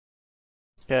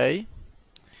Okay.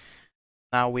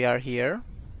 Now we are here.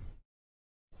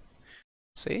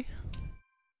 See?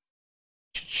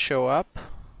 Should show up.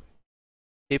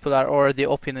 People are already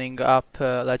opening up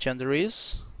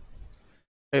legendaries.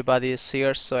 Everybody is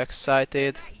here, so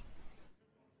excited.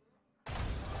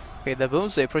 Okay, the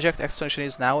Boomsdayproject expansion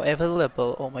is now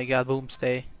available. Oh my god,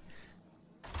 Boomsday.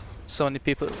 So many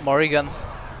people. Morrigan.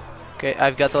 Okay,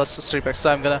 I've got also 3 packs,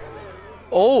 so I'm gonna...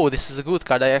 Oh, this is a good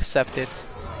card, I accept it.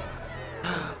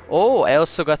 Oh, I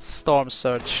also got Storm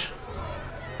Surge.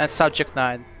 And Subject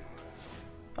 9.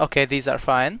 Okay, these are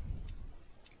fine.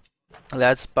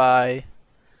 Let's buy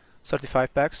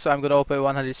 35 packs, so I'm gonna open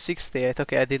 168.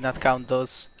 Okay, I did not count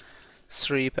those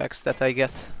 3 packs that I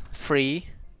get free.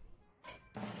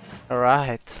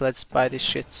 Alright, let's buy these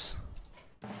shits.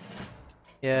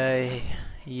 Yay,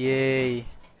 yay,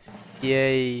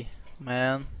 yay,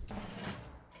 man.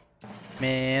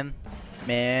 Man,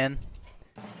 man,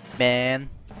 man,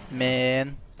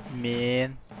 man,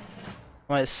 man.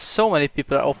 Well, so many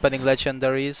people are opening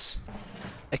legendaries.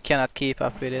 I cannot keep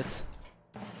up with it.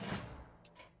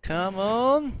 Come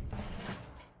on!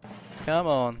 Come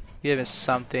on, give me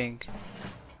something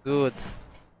good.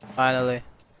 Finally.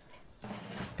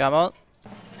 Come on.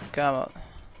 Come on.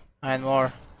 9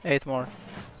 more. 8 more.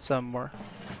 7 more.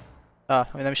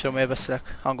 Hogy nem is tudom, miért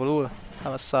beszélek angolul.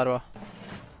 Nem a szarva.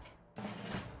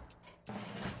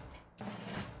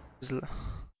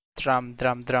 Drum,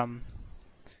 drum, drum.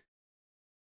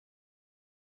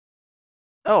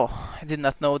 Oh, I did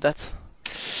not know that.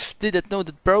 Didn't know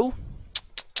that, bro.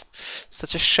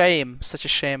 Such a shame. Such a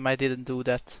shame I didn't do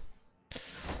that.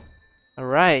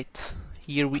 Alright.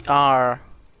 Here we are.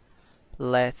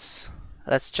 Let's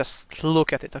just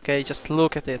look at it, okay? Just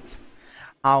look at it.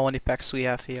 How many packs we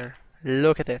have here.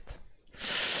 Look at it.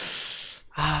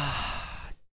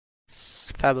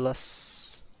 It's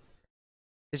fabulous.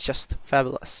 It's just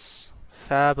fabulous.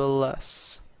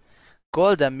 Fabulous.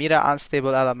 Golden Mira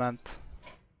Unstable Element.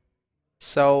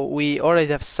 So we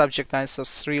already have Subject 9, so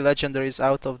 3 legendaries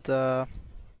out of the...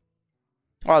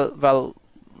 Well,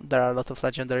 there are a lot of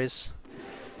legendaries.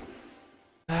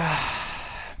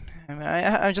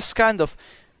 I'm just kind of...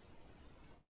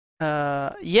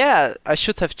 yeah, I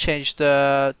should have changed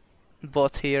the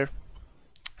bot here.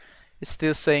 It's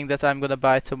still saying that I'm gonna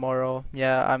buy tomorrow.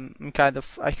 Yeah, I kind of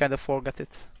forgot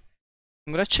it.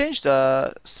 I'm gonna change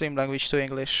the stream language to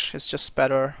English. It's just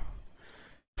better.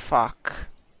 Fuck.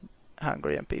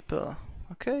 Hungarian people.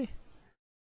 Okay.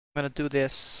 I'm gonna do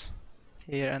this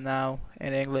here and now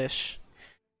in English.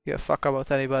 Give a fuck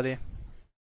about anybody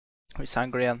who's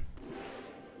Hungarian.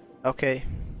 Okay.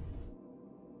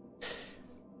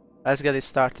 Let's get it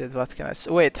started. What can I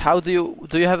say? Wait, how do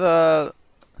you have a...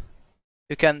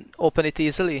 You can open it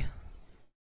easily?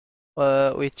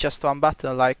 With just one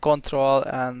button, like control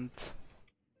and...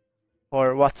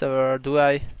 or whatever, do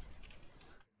I?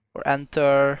 Or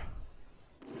enter?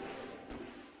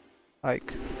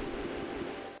 Like...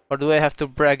 Or do I have to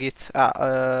drag it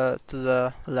to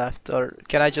the left? Or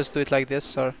can I just do it like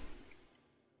this? Or...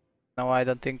 No, I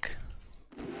don't think...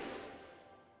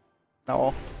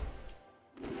 No.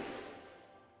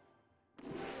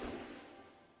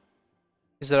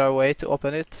 Is there a way to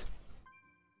open it?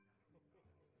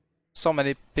 So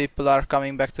many people are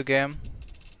coming back to game.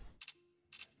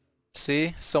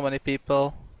 See? So many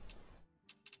people.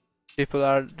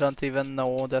 People don't even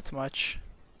know that much.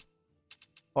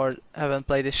 Or haven't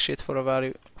played this shit for a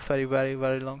very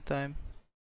long time.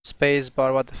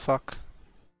 Spacebar, what the fuck?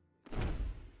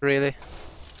 Really?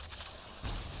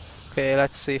 Okay,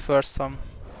 let's see first one.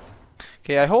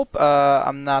 Okay, I hope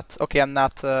I'm not... Okay, I'm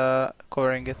not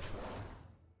covering it.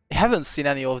 I haven't seen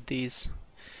any of these.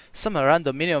 Summon a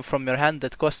random minion from your hand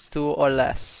that costs 2 or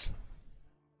less.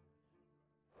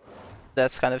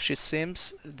 That's kind of shit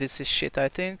seems. This is shit, I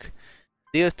think.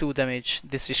 Deal 2 damage.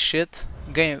 This is shit.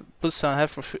 Gain +1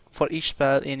 health for each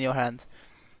spell in your hand.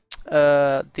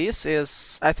 This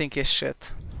is... I think is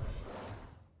shit.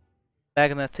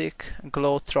 Magnetic.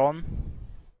 Glowtron.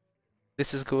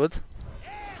 This is good.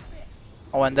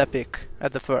 Oh, and Epic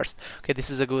at the first. Okay, this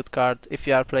is a good card if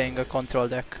you are playing a control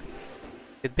deck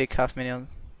with big half minion.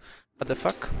 What the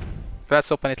fuck?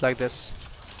 Let's open it like this.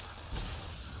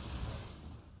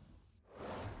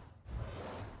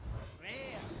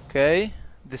 Okay,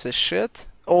 this is shit.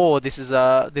 Oh, this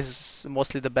is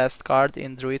mostly the best card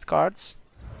in Druid cards.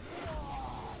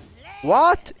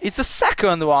 What? It's the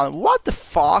second one. What the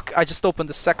fuck? I just opened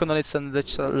the second one. It's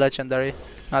a legendary.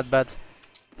 Not bad.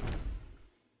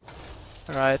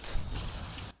 Right.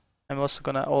 I'm also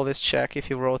gonna always check if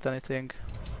you wrote anything.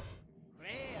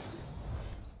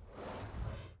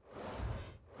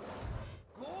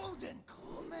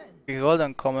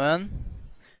 Golden common.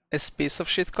 This piece of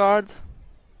shit card.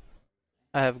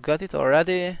 I have got it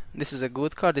already. This is a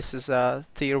good card. This is a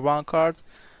tier 1 card.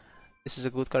 This is a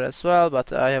good card as well,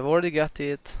 but I have already got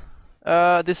it.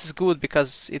 This is good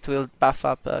because it will buff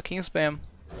up Kingsbeam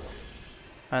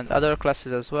and other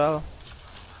classes as well.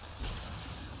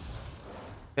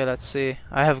 Okay, let's see.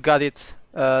 I have got it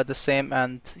the same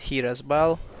and here as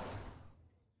well.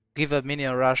 Give a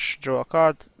minion rush, draw a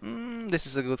card. This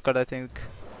is a good card, I think.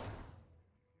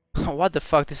 What the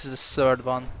fuck? This is the third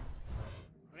one.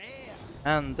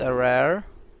 And a rare,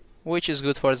 which is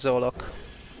good for Zolok.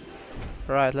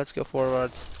 Right, let's go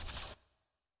forward.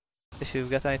 If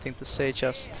you've got anything to say,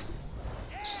 just...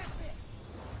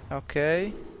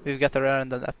 Okay, we've got a rare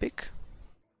and an epic.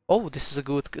 Oh, this is a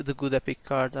good epic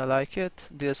card, I like it.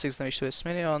 Deal 6 damage to this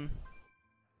minion.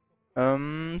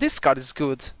 This card is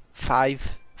good.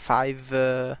 5, how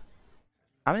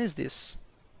many is this?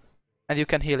 And you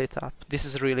can heal it up. This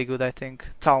is really good, I think.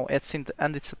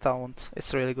 And it's a taunt.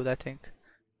 It's really good, I think.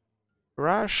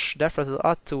 Rush, therefore will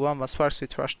add to 1 sparks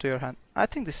with rush to your hand. I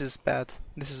think this is bad.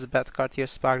 This is a bad card here,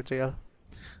 Spark Drill.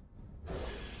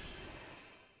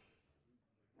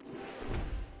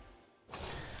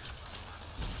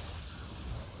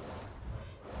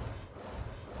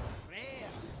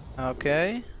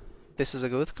 Okay, this is a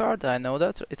good card, I know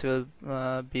that. It will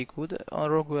be good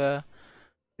on Rogue.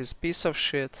 This piece of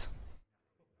shit.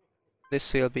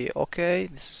 This will be okay.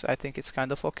 This is, I think it's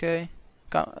kind of okay.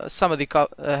 Somebody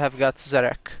have got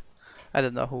Zarek. I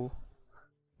don't know who.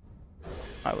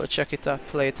 I will check it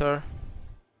up later.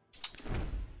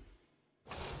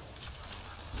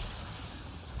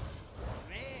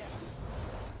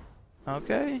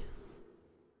 Okay.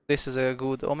 This is a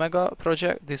good Omega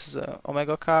project. This is a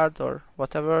Omega card or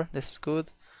whatever. This is good.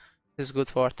 This is good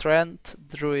for Trent,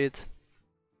 Druid.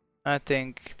 I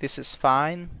think this is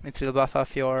fine. It will buff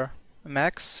up your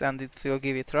max and it will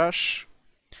give it rush.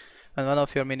 And one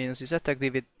of your minions is attacked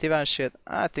with divine shit.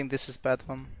 I think this is bad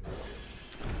one.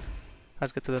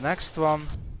 Let's get to the next one.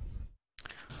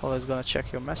 Always gonna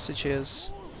check your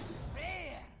messages.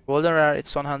 Golden rare,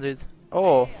 it's 100.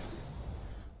 Oh!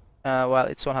 Well,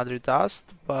 it's 100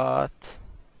 dust, but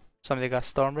somebody got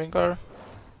Stormbringer.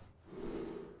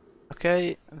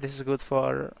 Okay, this is good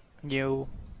for new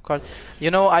card.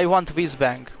 You know, I want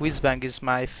Whizbang. Whizbang is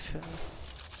my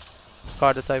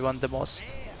card that I want the most.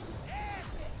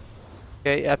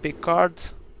 Okay, epic card.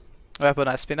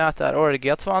 Weaponized Pinata, I already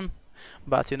get one.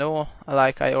 But you know,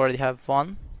 like I already have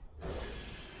one.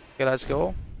 Okay, let's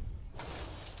go.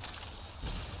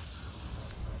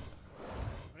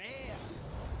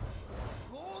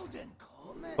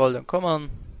 Golden common.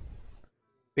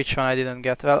 Which one I didn't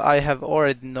get? Well, I have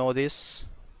already know this.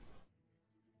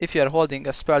 If you are holding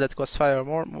a spell that costs 5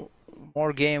 or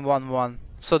more game 1/1.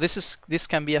 So this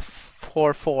can be a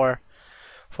 4/4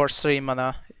 for 3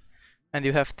 mana. And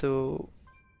you have to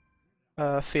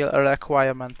fill a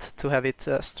requirement to have it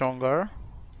stronger.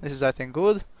 This is, I think,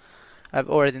 good. I've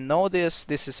already know this.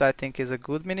 This is, I think, is a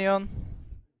good minion.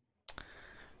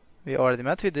 We already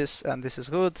met with this, and this is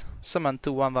good. Summon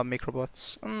 2 1/1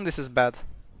 microbots. This is bad.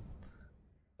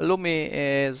 Lumi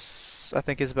is, I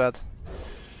think, is bad.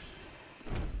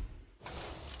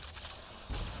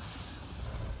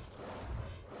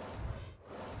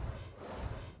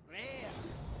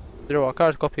 Draw a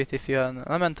card, copy it if you have an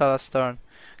elemental last turn.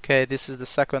 Okay, this is the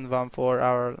second one for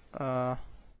our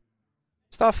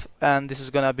stuff, and this is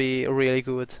gonna be really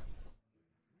good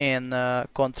in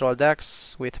control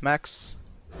decks with max.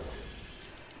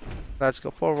 Let's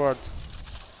go forward.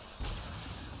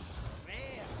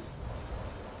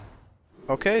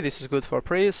 Okay, this is good for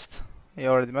priest. You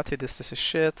already met with this. This is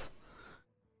shit.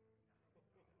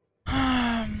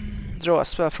 Draw a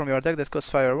spell from your deck that costs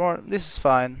 5 or more. This is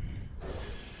fine.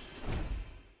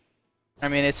 I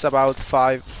mean, it's about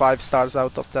 5 stars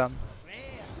out of 10.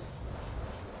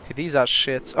 Okay, these are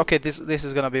shits. Okay, this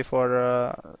is gonna be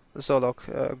for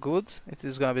Zolok good. It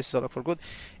is gonna be Zolok for good.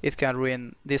 It can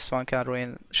ruin, this one can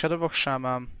ruin Shadowbox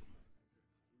Shaman.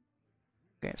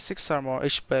 Okay, 6 or more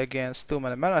each play against 2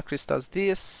 mana crystals.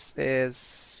 This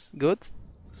is good.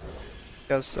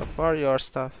 Because so far your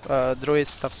stuff, druid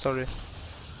stuff, sorry.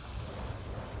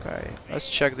 Okay, let's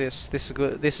check this. This is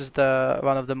good. This is the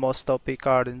one of the most OP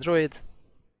card in druid.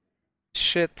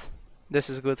 Shit, this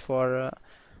is good for.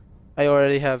 I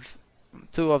already have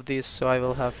 2 of these, so I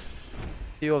will have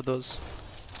few of those.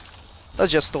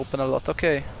 Let's just open a lot,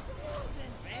 okay?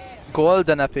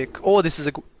 Golden epic. Oh, this is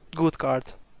a good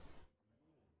card.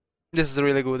 This is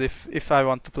really good if I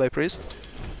want to play priest.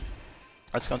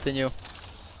 Let's continue.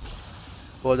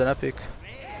 Golden epic.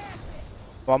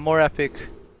 One more epic.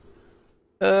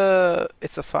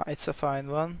 It's a fine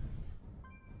one.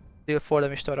 Deal 4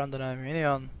 damage to a random enemy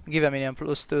minion. Give a minion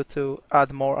plus 2 to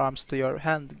add more arms to your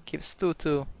hand. Gives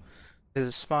 2/2. This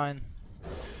is fine.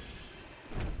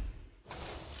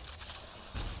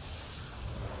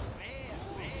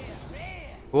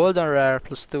 Golden rare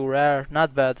plus 2 rare.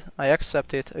 Not bad. I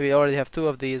accept it. We already have 2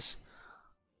 of these.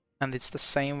 And it's the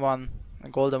same one. A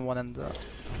golden one and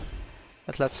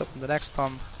let's open the next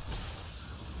one.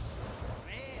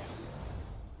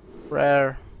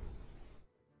 Rare.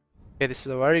 Okay, this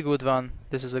is a very good one.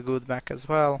 This is a good mech as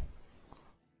well.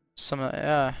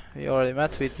 Yeah, we already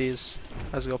met with these.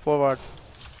 Let's go forward.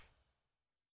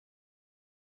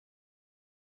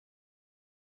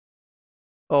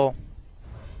 Oh,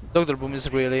 Dr. Boom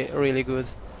is really good.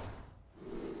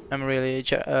 I'm really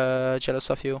jealous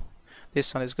of you.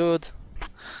 This one is good.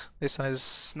 This one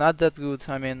is not that good.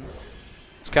 I mean,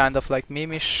 it's kind of like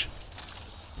meme-ish.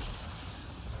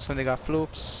 Something got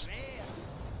floops.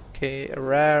 Okay,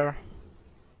 rare.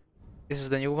 This is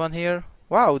the new one here.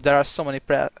 Wow, there are so many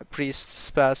priest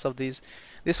spells of these.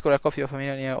 Discard a copy of a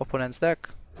minion in your opponent's deck.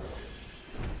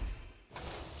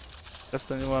 That's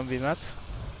the new one we met.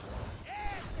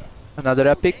 Another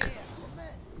epic.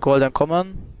 Golden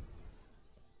common.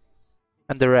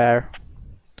 And the rare.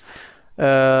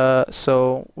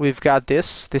 So we've got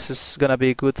this. This is gonna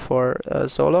be good for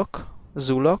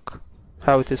Zulok.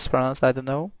 How it is pronounced, I don't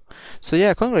know. So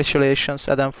yeah, congratulations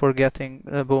Adam for getting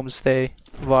Boomsday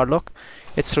Warlock.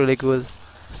 It's really good.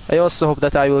 I also hope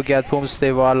that I will get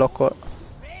Boomsday Warlock.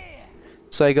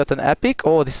 So I got an epic.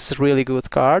 Oh, this is a really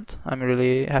good card. I'm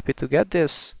really happy to get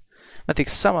this. I think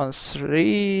summons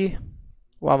 3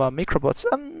 1/1 microbots.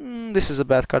 This is a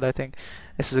bad card, I think.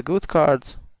 This is a good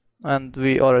card. And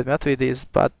we already met with this,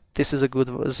 but this is a good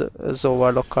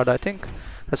Warlock card, I think.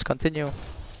 Let's continue.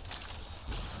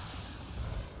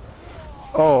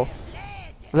 Oh,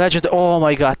 legend! Oh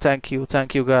my God! Thank you,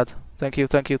 God! Thank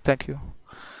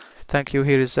you.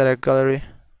 Here is Zerek Gallery.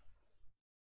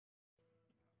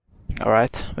 All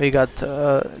right, we got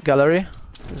Gallery,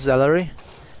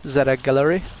 Zerek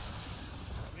Gallery.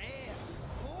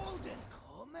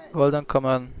 Golden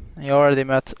common. You already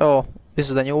met. Oh, this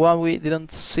is the new one we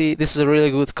didn't see. This is a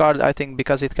really good card, I think,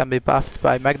 because it can be buffed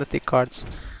by magnetic cards.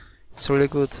 It's really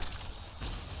good.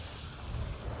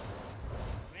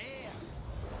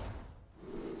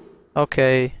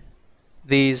 Okay,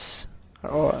 these.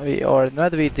 Oh, we already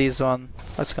met with this one.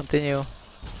 Let's continue.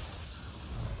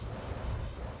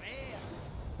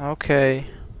 Okay.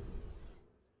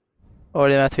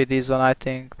 Already met with this one, I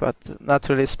think, but not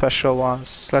really special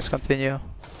ones. Let's continue.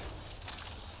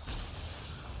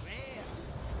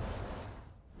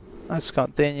 Let's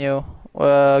continue.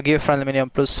 Give friendly minion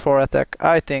plus 4 attack.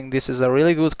 I think this is a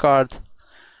really good card.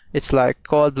 It's like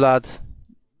Cold Blood.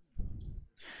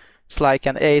 It's like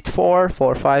an 8/4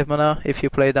 for 5 mana if you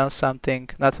play down something.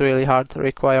 Not really hard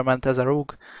requirement as a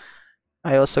rogue.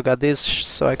 I also got this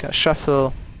so I can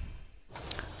shuffle.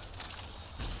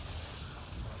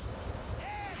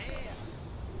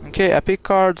 Okay, epic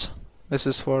card. This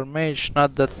is for mage.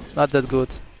 Not that good.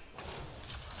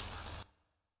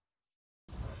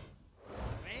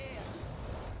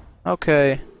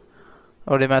 Okay.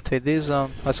 Already met with this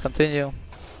one. Let's continue.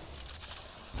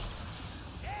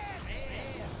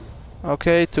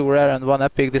 Okay, 2 rare and 1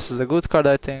 epic. This is a good card,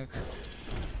 I think.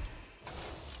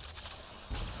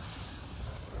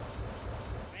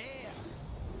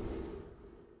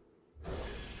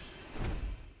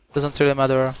 Doesn't really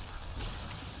matter.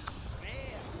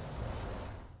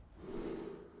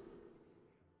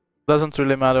 Doesn't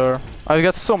really matter. I've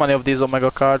got so many of these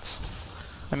Omega cards.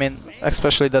 I mean,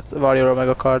 especially that Warrior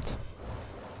Omega card.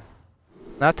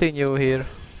 Nothing new here.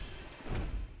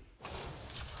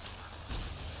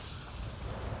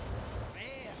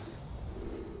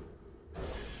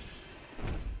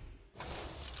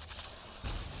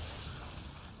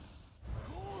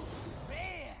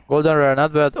 Golden rare,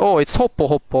 not bad. Oh, it's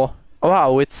Hoppo.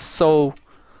 Wow, it's so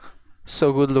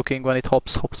good looking when it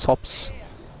hops.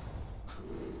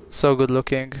 So good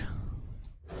looking.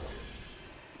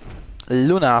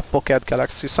 Luna Pocket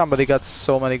Galaxy. Somebody got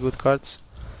so many good cards.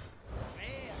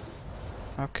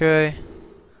 Okay.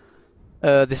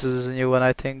 This is a new one,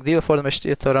 I think. Deal 4 damage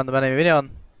to a random enemy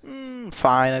minion.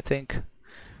 Fine, I think.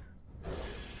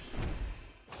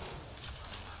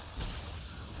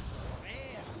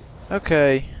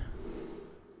 Okay.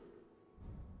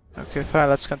 Okay, fine,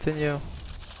 let's continue.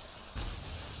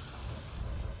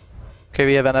 Okay,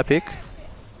 we have an epic.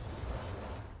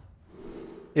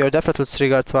 You're definitely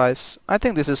triggered twice. I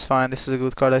think this is fine, this is a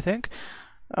good card, I think.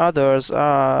 Others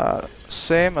are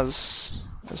same as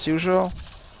usual.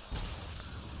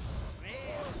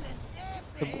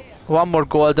 One more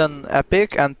golden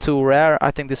epic and 2 rare.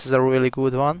 I think this is a really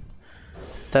good one.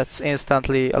 That's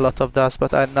instantly a lot of dust,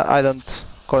 but I don't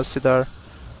consider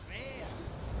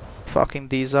fucking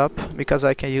these up because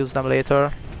I can use them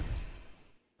later.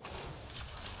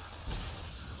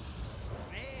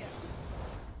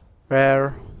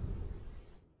 Rare.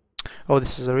 Oh,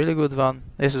 this is a really good one.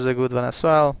 This is a good one as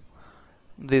well.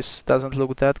 This doesn't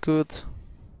look that good.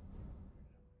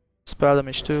 Spell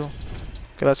damage too.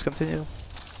 Okay, let's continue.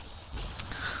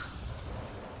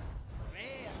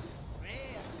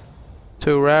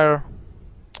 Two rare.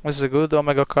 This is a good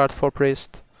Omega card for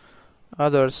Priest.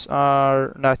 Others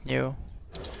are not new.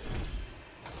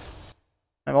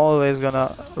 I'm always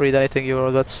gonna read anything you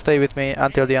wrote, but stay with me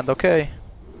until the end, okay?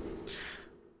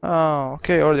 Oh,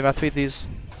 okay, already met with these.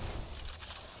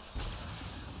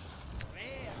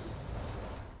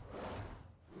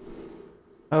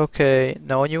 Okay,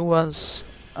 no new ones.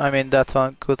 I mean, that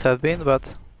one could have been,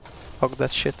 but fuck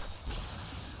that shit.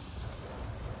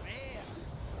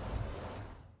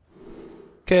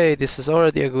 Okay, this is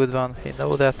already a good one, we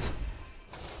know that.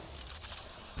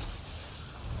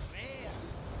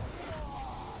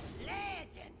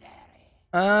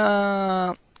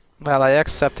 Well, I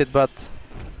accept it, but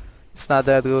it's not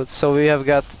that good. So we have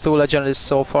got 2 legendaries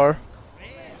so far.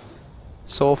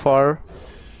 So far.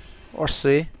 Or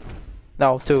 3.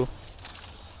 No, 2.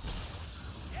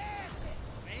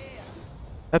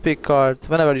 Epic card.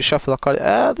 Whenever you shuffle a card.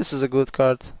 This is a good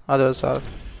card. Others are.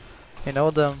 You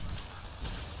know them.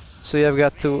 So you have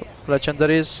got 2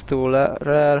 legendaries, 2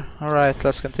 rare. Alright,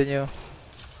 let's continue.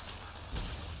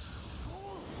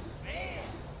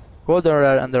 Golden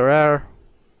rare and the rare.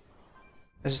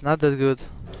 This is not that good.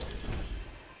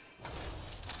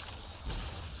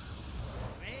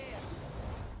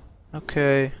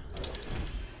 Okay.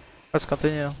 Let's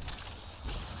continue.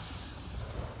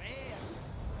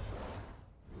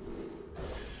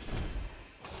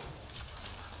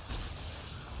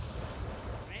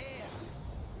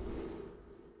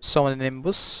 Summon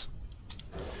Nimbus.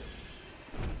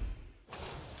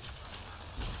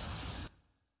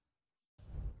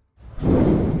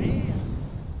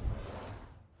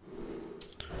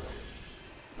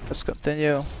 Let's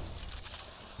continue.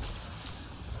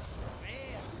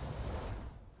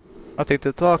 Nothing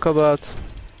to talk about.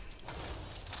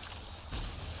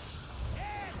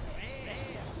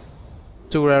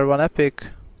 Two rare, 1 epic.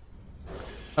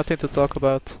 Nothing to talk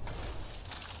about.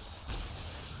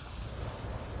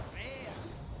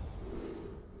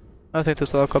 Nothing to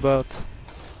talk about.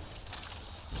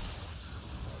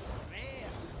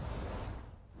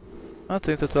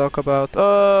 Nothing to talk about.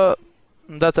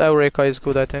 That Eureka is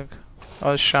good, I think.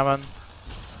 Or Shaman.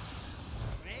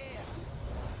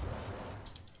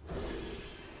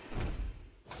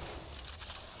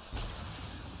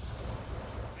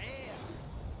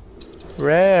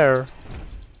 Rare.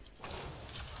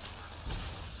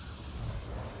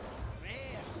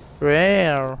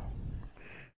 Rare.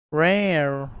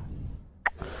 Rare.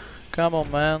 Come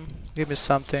on, man. Give me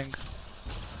something.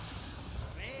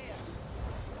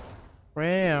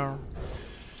 Rare.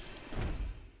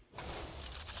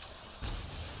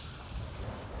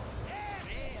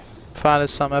 Finally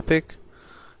some epic.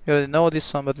 You already know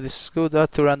this one, but this is good.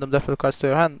 Add 2 random default cards to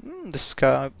your hand. This is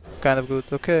kind of good,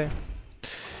 okay.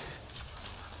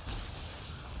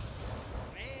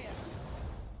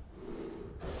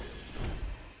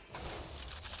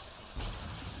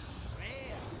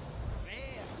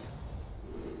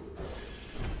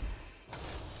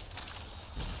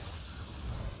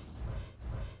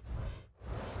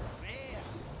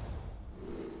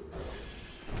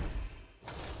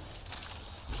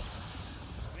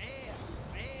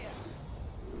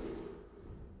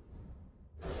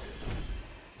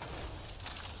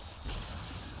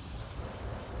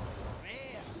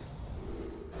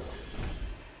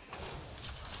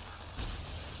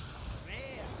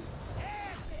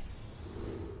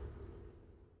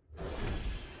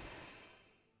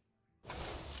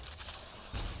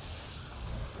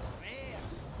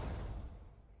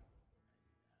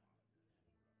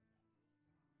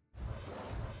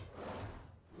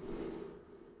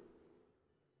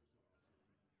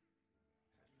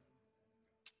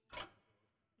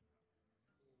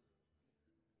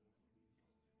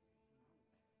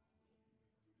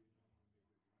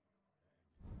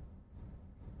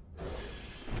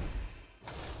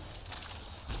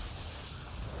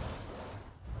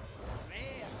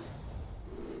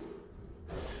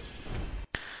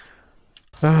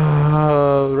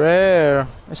 Rare.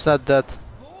 It's not that.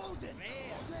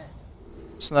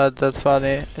 It's not that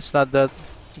funny. It's not that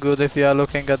good if you are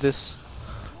looking at this.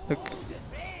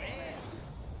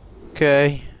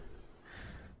 Okay.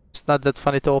 It's It's not that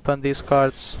funny to open these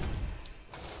cards.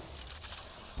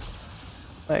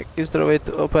 Like, is there a way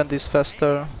to open this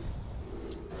faster?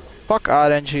 Fuck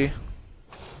RNG.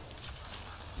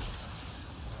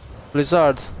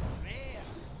 Blizzard.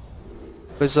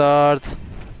 Blizzard.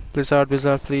 Blizzard,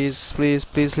 Blizzard, please, please,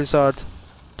 please, Blizzard.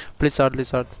 Blizzard,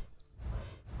 Blizzard.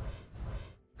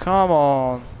 Come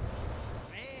on.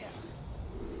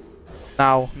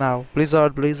 Now, now.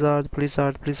 Blizzard, Blizzard,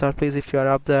 Blizzard, Blizzard, please, if you are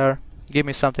up there, give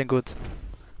me something good.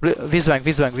 Vizbang,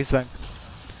 Vizbang, Vizbang.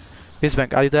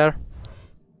 Vizbang, are you there?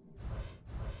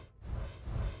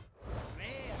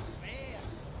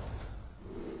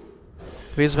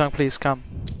 Vizbang, please, come.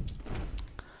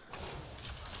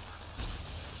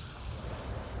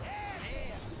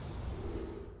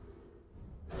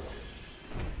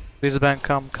 Vizbang,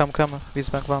 come, come, come.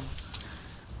 Vizbang, come.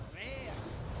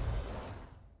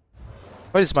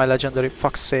 Where is my legendary?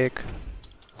 Fuck's sake.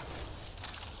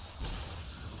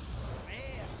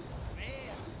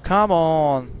 Come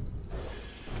on.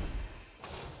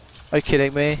 Are you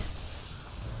kidding me?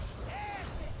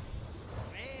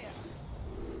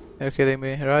 You're kidding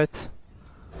me, right?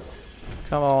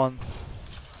 Come on.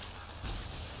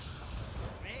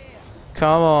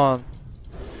 Come on.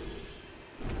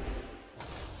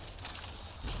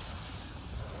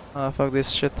 Ah, fuck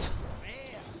this shit.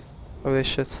 Fuck this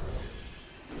shit.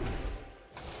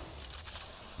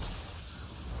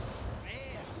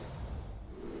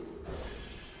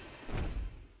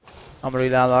 I'm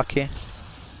really unlucky.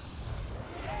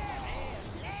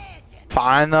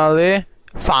 Finally!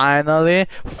 Finally!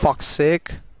 Fuck's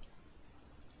sake!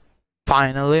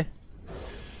 Finally!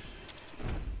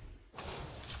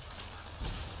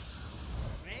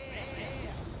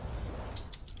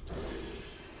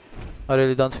 I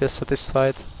really don't feel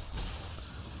satisfied.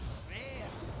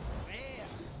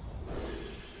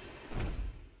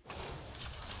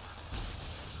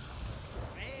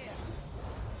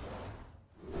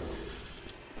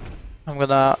 I'm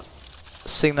gonna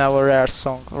sing now a rare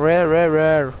song. Rare, rare,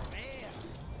 rare.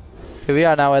 Okay, we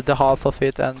are now at the half of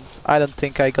it, and I don't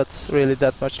think I got really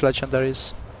that much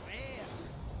legendaries.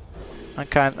 I'm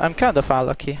kind of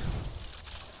unlucky.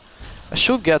 I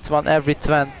should get one every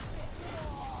 20.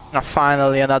 Ah,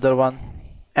 finally another one.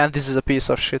 And this is a piece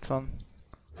of shit one.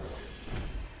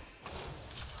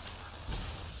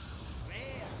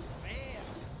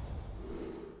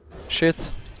 Shit.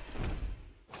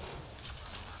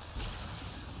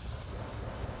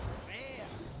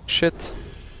 Shit.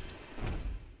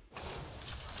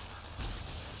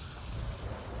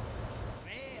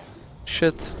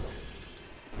 Shit.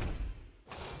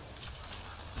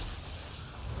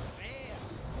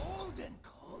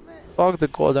 Fuck the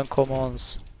golden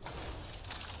commons.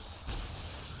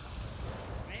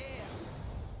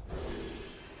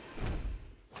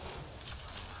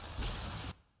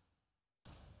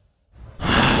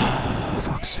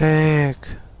 Fuck's sake.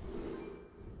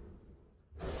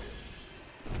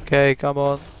 Okay, come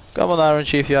on. Come on,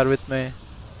 RNG, if you are with me.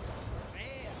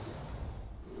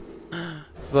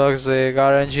 Fuck's sake,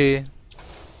 RNG.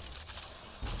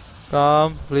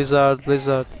 Come, Blizzard,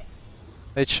 Blizzard.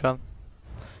 Which one?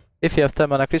 If you have 10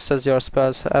 mana crystals, your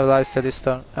spells have lifesteal this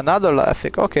turn. Another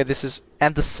epic. Okay, this is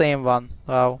and the same one.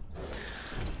 Wow.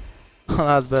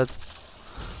 Not bad.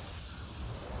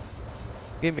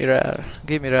 Give me rare.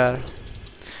 Give me rare.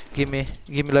 Give me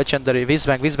legendary.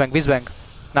 Vizbang, Vizbang, Vizbang.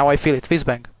 Now I feel it.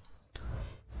 Vizbang.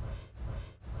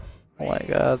 Oh my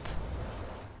god.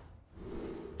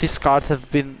 This card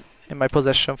have been in my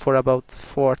possession for about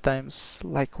 4 times.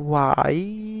 Like,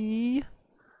 why?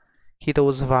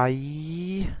 Kiddos,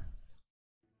 why?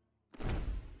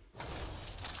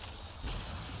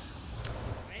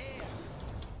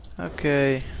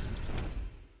 Okay.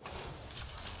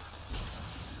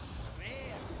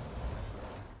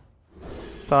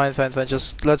 Fine, fine, fine.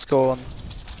 Just let's go on.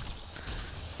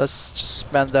 Let's just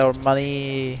spend our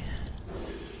money.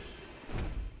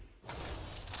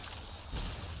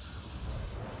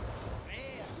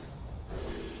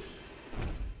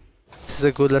 This is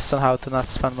a good lesson how to not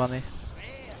spend money.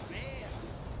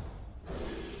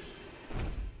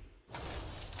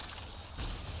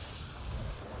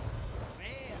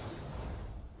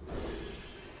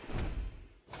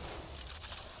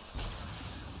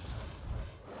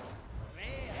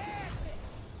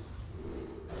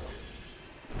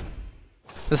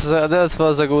 That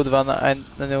was a good one. I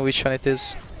know which one it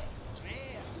is.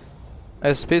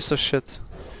 It's a piece of shit.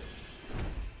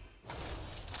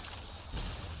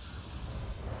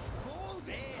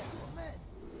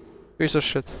 Piece of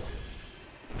shit.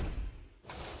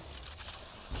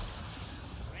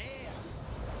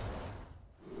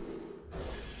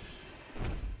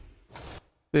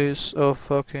 Piece of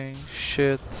fucking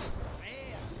shit.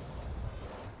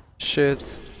 Shit.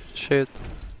 Shit.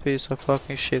 Piece of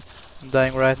fucking shit. I'm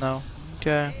dying right now.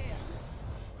 Okay.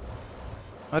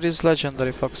 What is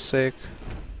legendary, fuck's sake?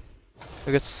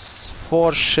 Like it's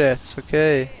 4 shits,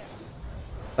 okay?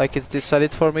 Like it's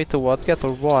decided for me to what get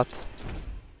or what?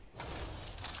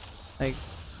 Like...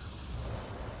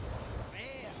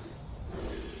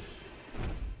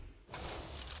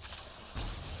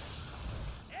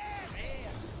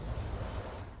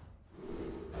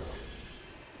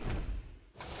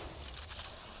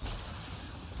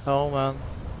 Oh man.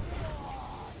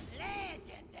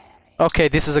 Okay,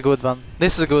 this is a good one.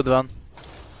 This is a good one.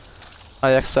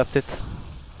 I accept it.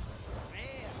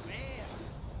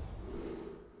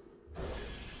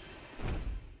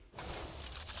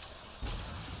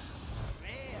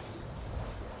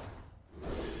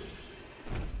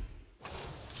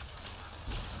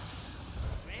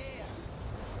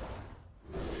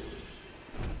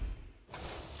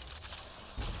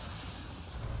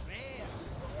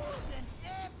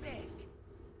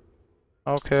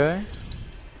 Okay.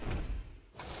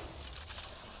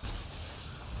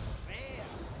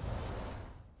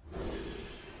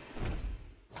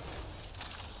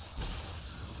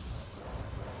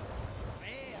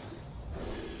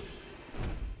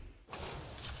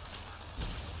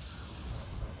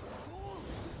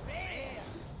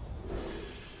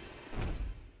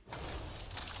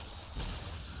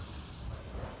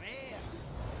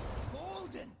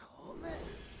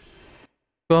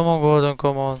 Come on, Gordon,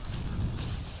 come on.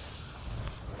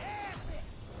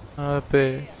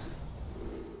 Epic.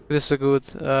 This is a good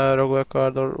Rogue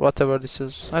card or whatever this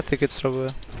is. I think it's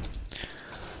Rogue.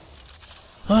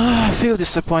 I feel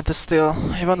disappointed still.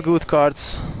 I want good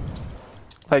cards.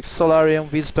 Like Solarium,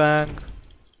 Whizbang.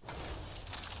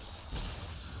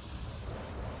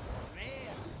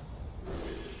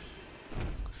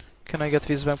 Can I get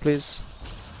Whizbang please?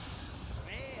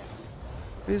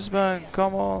 Whizbang,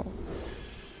 come on.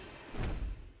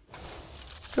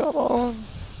 Come on.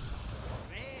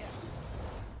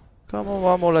 Come on,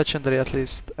 one more legendary at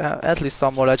least. At least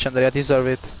one more legendary, I deserve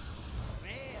it.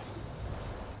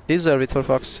 Deserve it for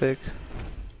fuck's sake.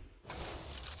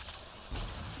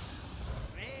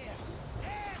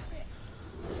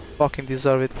 Fucking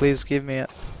deserve it, please give me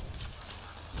it.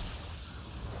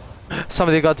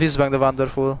 Somebody got Whizbang the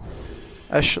Wonderful.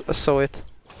 I saw it.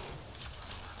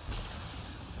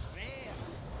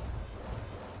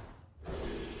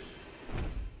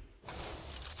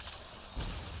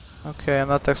 Okay, I'm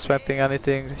not expecting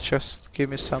anything, just give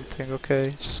me something,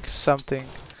 okay? Just something.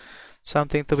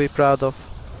 Something to be proud of.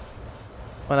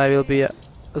 When I will be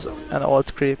an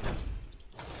old creep.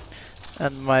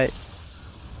 And my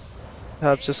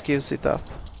health just gives it up.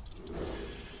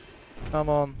 Come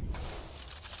on.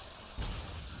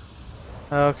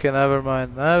 Okay, never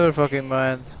mind. Never fucking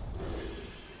mind.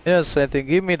 You know something,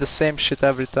 give me the same shit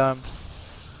every time.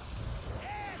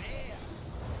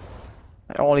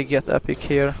 I only get epic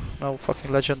here, no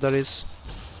fucking legendaries.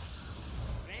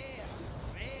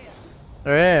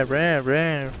 Rare, rare,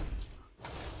 rare.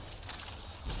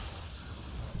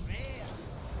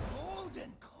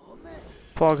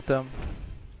 Fuck them.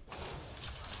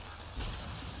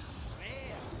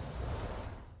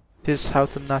 This is how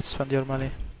to not spend your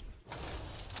money.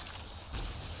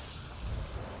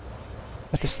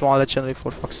 At least one legendary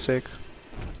for fuck's sake.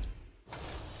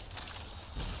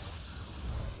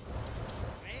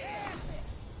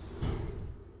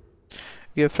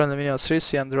 Give friendly minion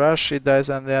 3C and rush, it dies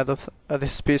and the end of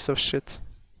this piece of shit.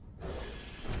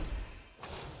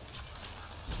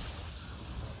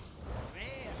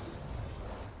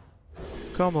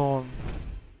 Come on.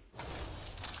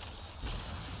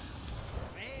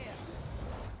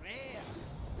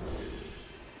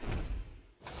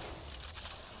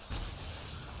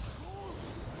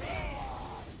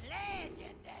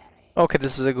 Okay,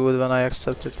 this is a good one, I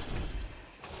accept it.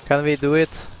 Can we do it?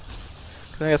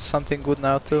 Can I get something good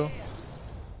now too?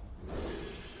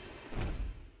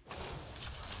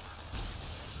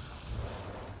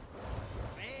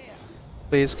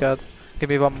 Please God, give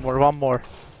me one more, one more.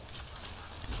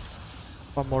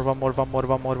 One more, one more, one more,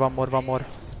 one more, one more, one more.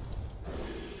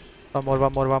 One more,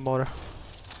 one more, one more.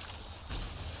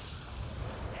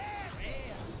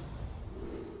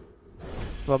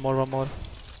 One more, one more.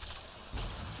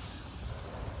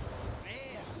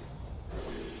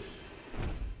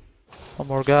 One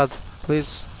more, God,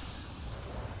 please.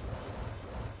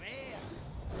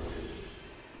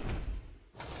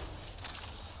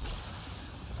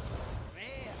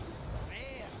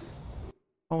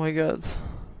 Oh my God.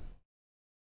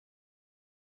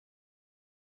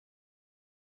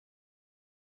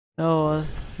 No,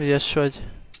 yes, right.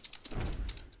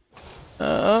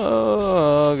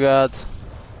 Oh god.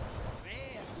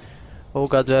 Oh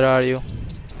god, where are you?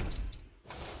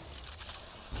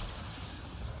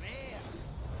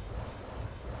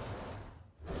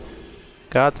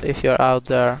 God, if you're out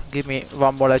there, give me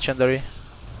one more legendary.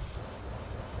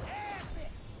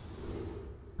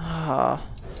 Ah.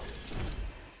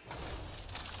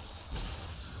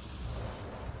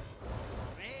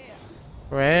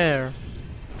 Rare.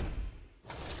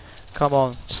 Come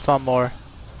on, just one more.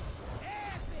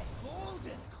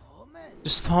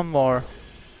 Just one more.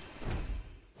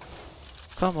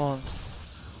 Come on.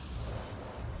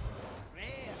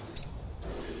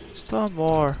 Just one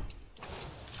more.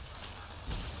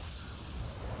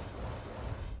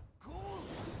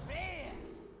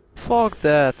 Fuck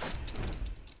that.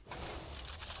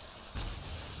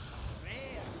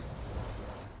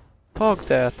 Fuck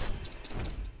that.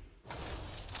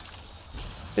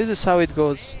 This is how it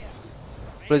goes.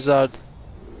 Blizzard.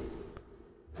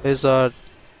 Blizzard.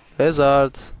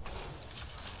 Blizzard.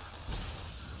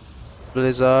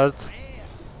 Blizzard.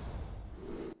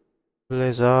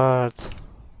 Blizzard.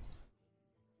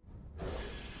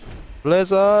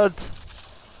 Blizzard.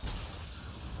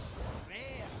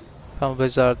 Come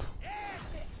Blizzard.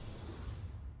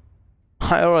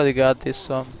 I already got this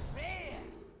one.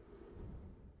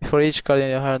 For each card in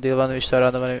your hand, deal one wish to a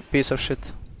random enemy. Piece of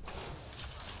shit.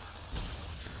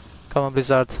 Come on,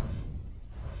 Blizzard.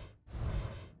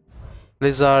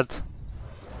 Blizzard.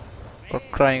 For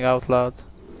crying out loud.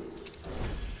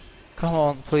 Come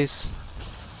on, please.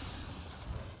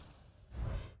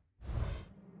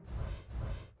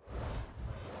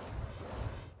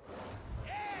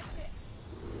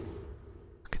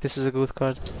 Okay, this is a good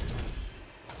card.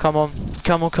 Come on,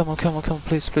 come on, come on, come on, come on,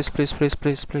 please, please, please, please,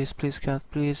 please, please, please, God,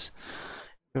 please.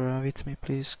 You're with me,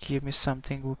 please, give me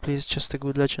something, please, just a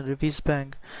good legendary,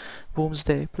 Whizbang,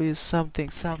 Boomsday, please,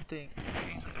 something, something,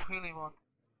 please, I really want.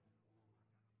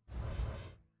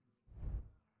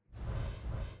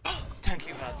 Thank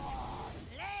you, God.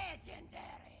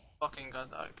 Legendary. Fucking God,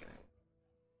 Arcane.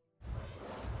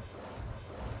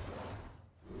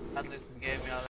 At least it gave me a